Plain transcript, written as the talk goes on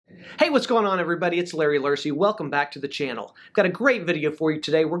Hey, what's going on, everybody? It's Larry Lursey. Welcome back to the channel. I've got a great video for you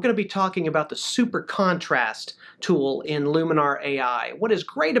today. We're going to be talking about the SuperContrast tool in Luminar AI. What is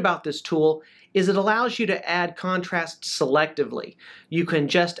great about this tool is it allows you to add contrast selectively. You can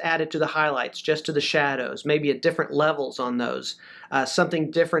just add it to the highlights, just to the shadows, maybe at different levels on those,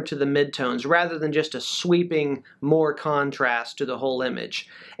 something different to the midtones, rather than just a sweeping more contrast to the whole image.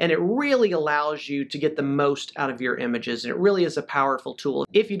 And it really allows you to get the most out of your images, and it really is a powerful tool.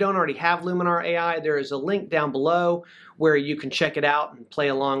 If you don't already have Luminar AI, there is a link down below where you can check it out and play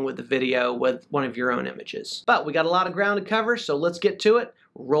along with the video with one of your own images. But we got a lot of ground to cover, so let's get to it.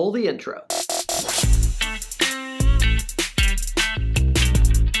 Roll the intro.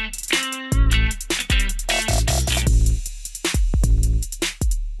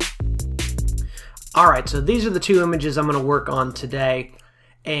 Alright, so these are the two images I'm going to work on today,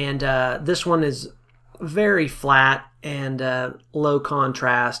 and this one is very flat and low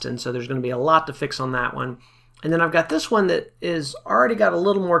contrast, and so there's going to be a lot to fix on that one. And then I've got this one that is already got a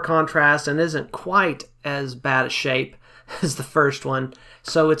little more contrast and isn't quite as bad a shape as the first one,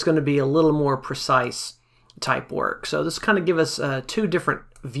 so it's going to be a little more precise type work. So this kind of give us two different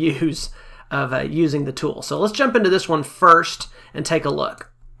views of using the tool. So let's jump into this one first and take a look.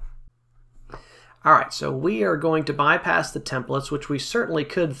 Alright, so we are going to bypass the templates, which we certainly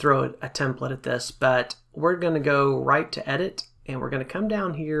could throw a template at this, but we're going to go right to edit, and we're going to come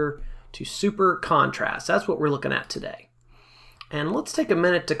down here to SuperContrast. That's what we're looking at today. And let's take a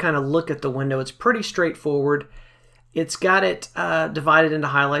minute to kind of look at the window. It's pretty straightforward. It's got it divided into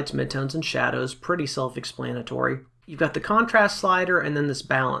highlights, midtones, and shadows. Pretty self-explanatory. You've got the contrast slider and then this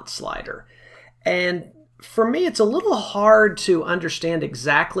balance slider. And for me, it's a little hard to understand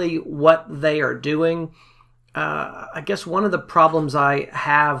exactly what they are doing. I guess one of the problems I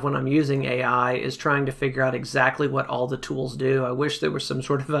have when I'm using AI is trying to figure out exactly what all the tools do. I wish there was some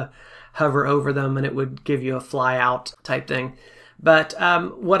sort of a hover over them and it would give you a fly out type thing. But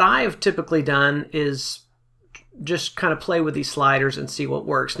what I've typically done is just kind of play with these sliders and see what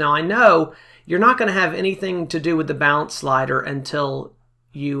works. Now, I know you're not going to have anything to do with the balance slider until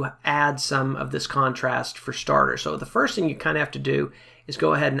you add some of this contrast for starters. So the first thing you kind of have to do is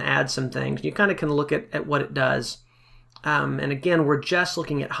go ahead and add some things. You kind of can look at what it does. And again, we're just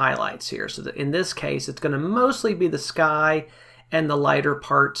looking at highlights here. So that in this case, it's going to mostly be the sky and the lighter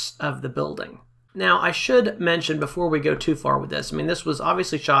parts of the building. Now, I should mention before we go too far with this, I mean, this was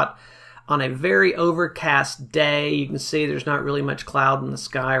obviously shot on a very overcast day. You can see there's not really much cloud in the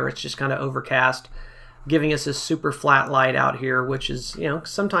sky, or it's just kind of overcast, giving us a super flat light out here, which is, you know,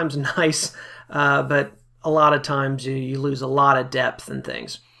 sometimes nice, but a lot of times you lose a lot of depth and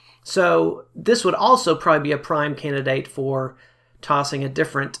things. So this would also probably be a prime candidate for tossing a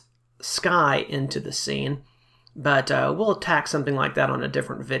different sky into the scene, but we'll attack something like that on a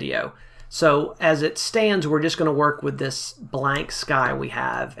different video. So as it stands, we're just going to work with this blank sky we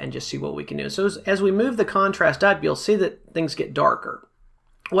have and just see what we can do. So as we move the contrast up, you'll see that things get darker.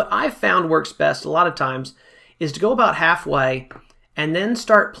 What I've found works best a lot of times is to go about halfway and then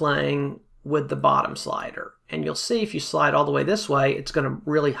start playing with the bottom slider. And you'll see if you slide all the way this way, it's going to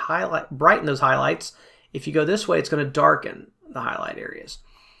really brighten those highlights. If you go this way, it's going to darken the highlight areas.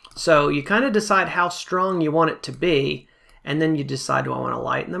 So you kind of decide how strong you want it to be, and then you decide, do I want to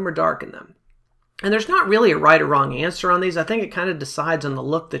lighten them or darken them? And there's not really a right or wrong answer on these. I think it kind of decides on the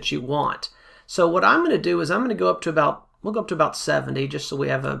look that you want. So what I'm going to do is I'm going to go up to about we'll go up to about 70 just so we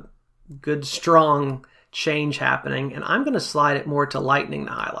have a good strong change happening, and I'm going to slide it more to lightening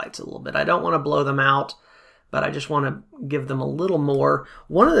the highlights a little bit. I don't want to blow them out, but I just want to give them a little more.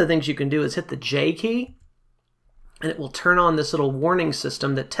 One of the things you can do is hit the J key, and it will turn on this little warning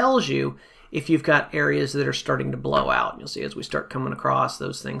system that tells you if you've got areas that are starting to blow out. You'll see as we start coming across,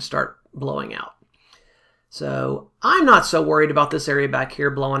 those things start blowing out. So I'm not so worried about this area back here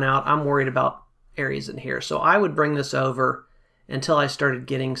blowing out. I'm worried about areas in here. So I would bring this over until I started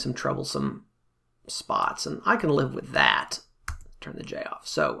getting some troublesome spots, and I can live with that. Turn the J off.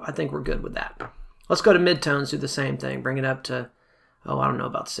 So I think we're good with that. Let's go to midtones, do the same thing. Bring it up to, oh, I don't know,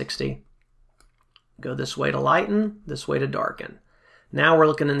 about 60. Go this way to lighten, this way to darken. Now we're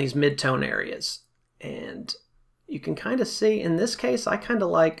looking in these midtone areas, and you can kind of see, in this case, I kind of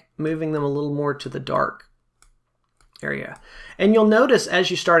like moving them a little more to the dark area. And you'll notice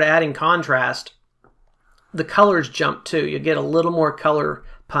as you start adding contrast, the colors jump too. You get a little more color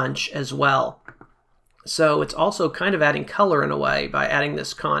punch as well. So it's also kind of adding color in a way by adding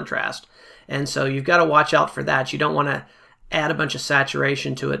this contrast. And so you've got to watch out for that. You don't want to add a bunch of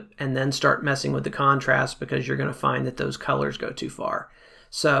saturation to it and then start messing with the contrast, because you're going to find that those colors go too far.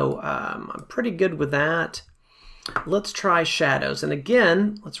 So I'm pretty good with that. Let's try shadows. And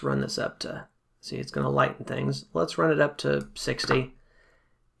again, let's run this up to, see, it's going to lighten things. Let's run it up to 60.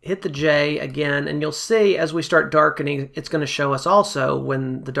 Hit the J again, and you'll see as we start darkening, it's going to show us also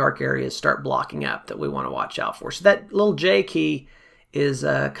when the dark areas start blocking up that we want to watch out for. So that little J key is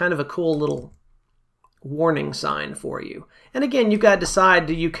kind of a cool little warning sign for you. And again, you've got to decide,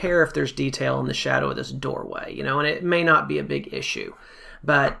 do you care if there's detail in the shadow of this doorway? You know, and it may not be a big issue.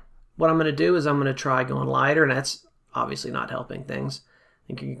 But what I'm going to do is I'm going to try going lighter, and that's obviously not helping things. I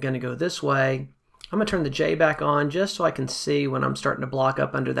think you're going to go this way. I'm going to turn the J back on just so I can see when I'm starting to block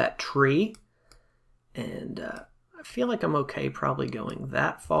up under that tree. And I feel like I'm okay probably going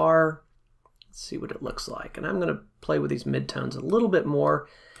that far. Let's see what it looks like. And I'm going to play with these midtones a little bit more.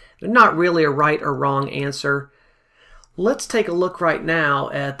 They're not really a right or wrong answer. Let's take a look right now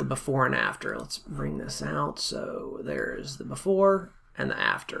at the before and after. Let's bring this out. So there's the before and the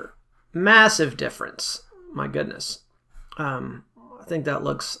after. Massive difference. My goodness. I think that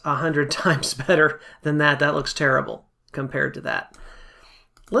looks 100 times better than that. That looks terrible compared to that.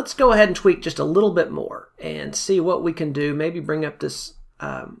 Let's go ahead and tweak just a little bit more and see what we can do. Maybe bring up this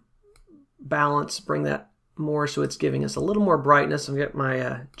balance, bring that more so it's giving us a little more brightness. I'll get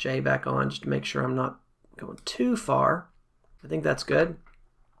my J back on just to make sure I'm not going too far. I think that's good.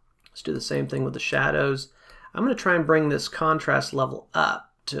 Let's do the same thing with the shadows. I'm going to try and bring this contrast level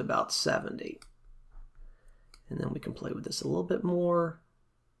up to about 70. And then we can play with this a little bit more.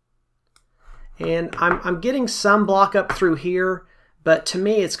 And I'm getting some block up through here, but to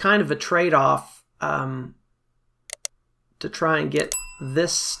me it's kind of a trade-off to try and get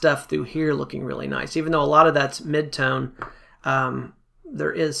this stuff through here looking really nice. Even though a lot of that's mid-tone,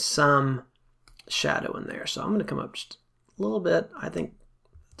 there is some shadow in there. So I'm going to come up just a little bit. I think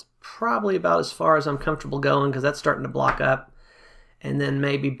it's probably about as far as I'm comfortable going because that's starting to block up. And then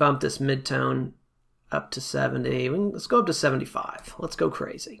maybe bump this mid-tone up to 70. Let's go up to 75. Let's go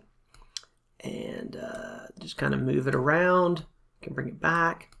crazy. And just kind of move it around. You can bring it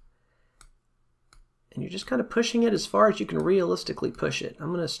back. And you're just kind of pushing it as far as you can realistically push it.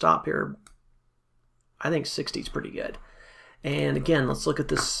 I'm going to stop here. I think 60 is pretty good. And again, let's look at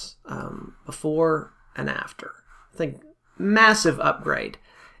this before and after. I think massive upgrade.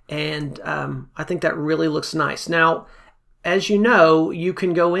 And I think that really looks nice. Now, as you know, you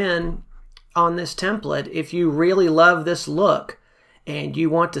can go in on this template if you really love this look and you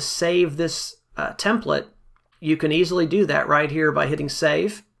want to save this template. You can easily do that right here by hitting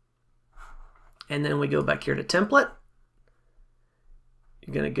save. And then we go back here to template.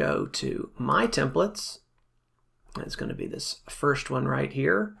 You're going to go to my templates. It's going to be this first one right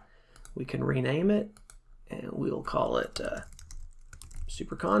here. We can rename it and we'll call it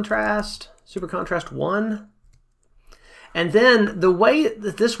SuperContrast, SuperContrast 1. And then the way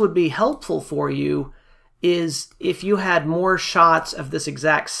that this would be helpful for you is if you had more shots of this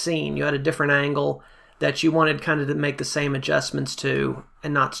exact scene, you had a different angle that you wanted kind of to make the same adjustments to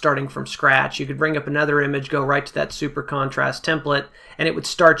and not starting from scratch. You could bring up another image, go right to that SuperContrast template, and it would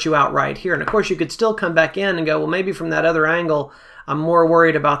start you out right here. And of course, you could still come back in and go, well, maybe from that other angle, I'm more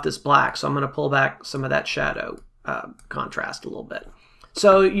worried about this black, so I'm going to pull back some of that shadow contrast a little bit.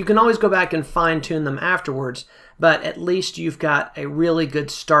 So you can always go back and fine-tune them afterwards, but at least you've got a really good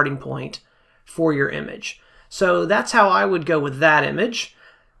starting point for your image. So that's how I would go with that image.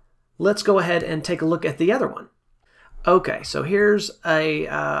 Let's go ahead and take a look at the other one. Okay, so here's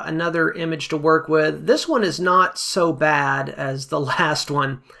another image to work with. This one is not so bad as the last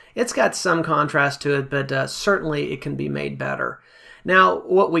one. It's got some contrast to it, but certainly it can be made better. Now,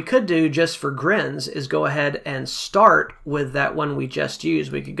 what we could do just for grins is go ahead and start with that one we just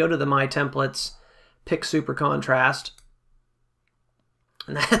used. We could go to the My Templates, pick SuperContrast,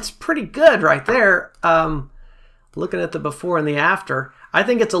 and that's pretty good right there. Looking at the before and the after, I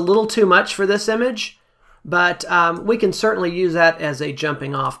think it's a little too much for this image, but we can certainly use that as a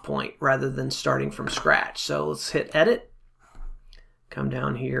jumping off point rather than starting from scratch. So let's hit Edit, come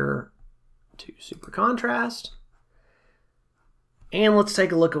down here to SuperContrast, and let's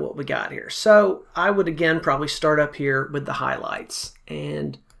take a look at what we got here. So I would again probably start up here with the highlights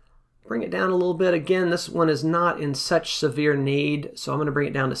and bring it down a little bit. Again, this one is not in such severe need, so I'm going to bring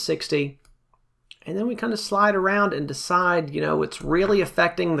it down to 60. And then we kind of slide around and decide, you know, it's really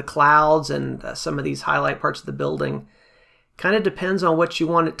affecting the clouds and some of these highlight parts of the building. Kind of depends on what you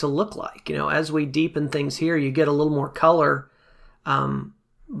want it to look like. You know, as we deepen things here, you get a little more color,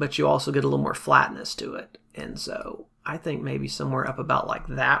 but you also get a little more flatness to it. And so I think maybe somewhere up about like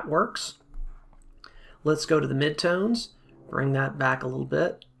that works. Let's go to the midtones, bring that back a little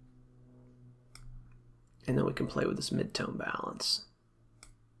bit. And then we can play with this midtone balance.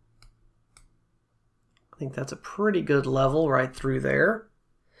 I think that's a pretty good level right through there.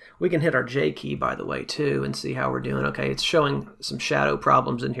 We can hit our J key, by the way, too, and see how we're doing. Okay, it's showing some shadow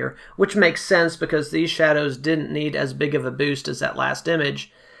problems in here, which makes sense because these shadows didn't need as big of a boost as that last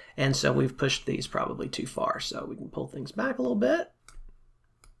image, and so we've pushed these probably too far. So we can pull things back a little bit.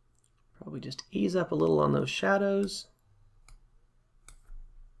 Probably just ease up a little on those shadows.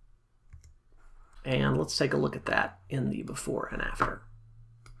 And let's take a look at that in the before and after.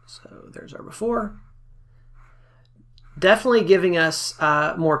 So there's our before. Definitely giving us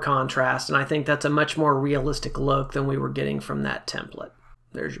more contrast, and I think that's a much more realistic look than we were getting from that template.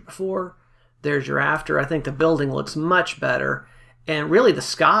 There's your before, there's your after. I think the building looks much better, and really the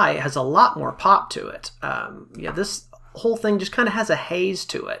sky has a lot more pop to it. Yeah, this whole thing just kind of has a haze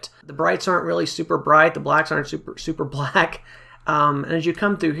to it. The brights aren't really super bright, the blacks aren't super black. And as you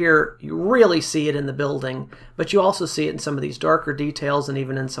come through here, you really see it in the building, but you also see it in some of these darker details and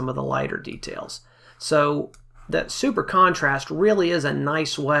even in some of the lighter details. So that super contrast really is a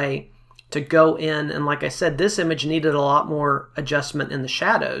nice way to go in, and like I said, this image needed a lot more adjustment in the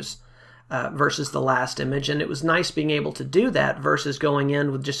shadows versus the last image, and it was nice being able to do that versus going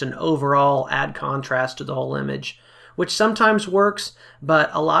in with just an overall add contrast to the whole image, which sometimes works, but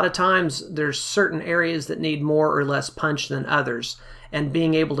a lot of times there's certain areas that need more or less punch than others, and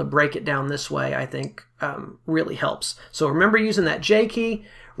being able to break it down this way I think really helps. So remember using that J key.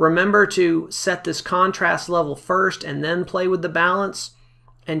 Remember to set this contrast level first and then play with the balance,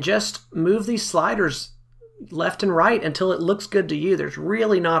 and just move these sliders left and right until it looks good to you. There's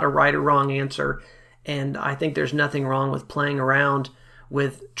really not a right or wrong answer, and I think there's nothing wrong with playing around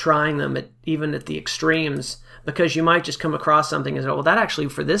with trying them even at the extremes, because you might just come across something and say, well, that actually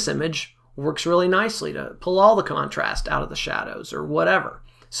for this image works really nicely to pull all the contrast out of the shadows or whatever.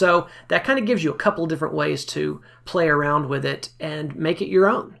 So that kind of gives you a couple different ways to play around with it and make it your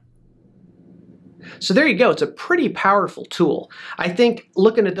own. So there you go. It's a pretty powerful tool. I think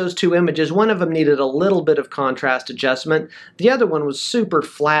looking at those two images, one of them needed a little bit of contrast adjustment. The other one was super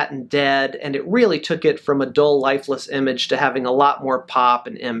flat and dead, and it really took it from a dull, lifeless image to having a lot more pop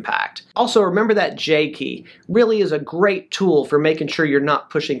and impact. Also, remember that J key really is a great tool for making sure you're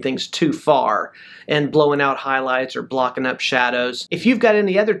not pushing things too far and blowing out highlights or blocking up shadows. If you've got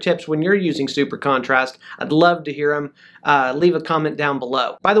any other tips when you're using Super Contrast, I'd love to hear them. Leave a comment down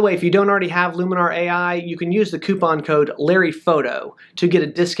below. By the way, if you don't already have Luminar AI, you can use the coupon code LarryPhoto to get a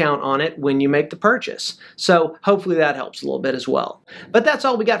discount on it when you make the purchase. So hopefully that helps a little bit as well. But that's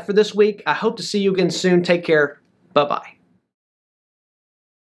all we got for this week. I hope to see you again soon. Take care. Bye-bye.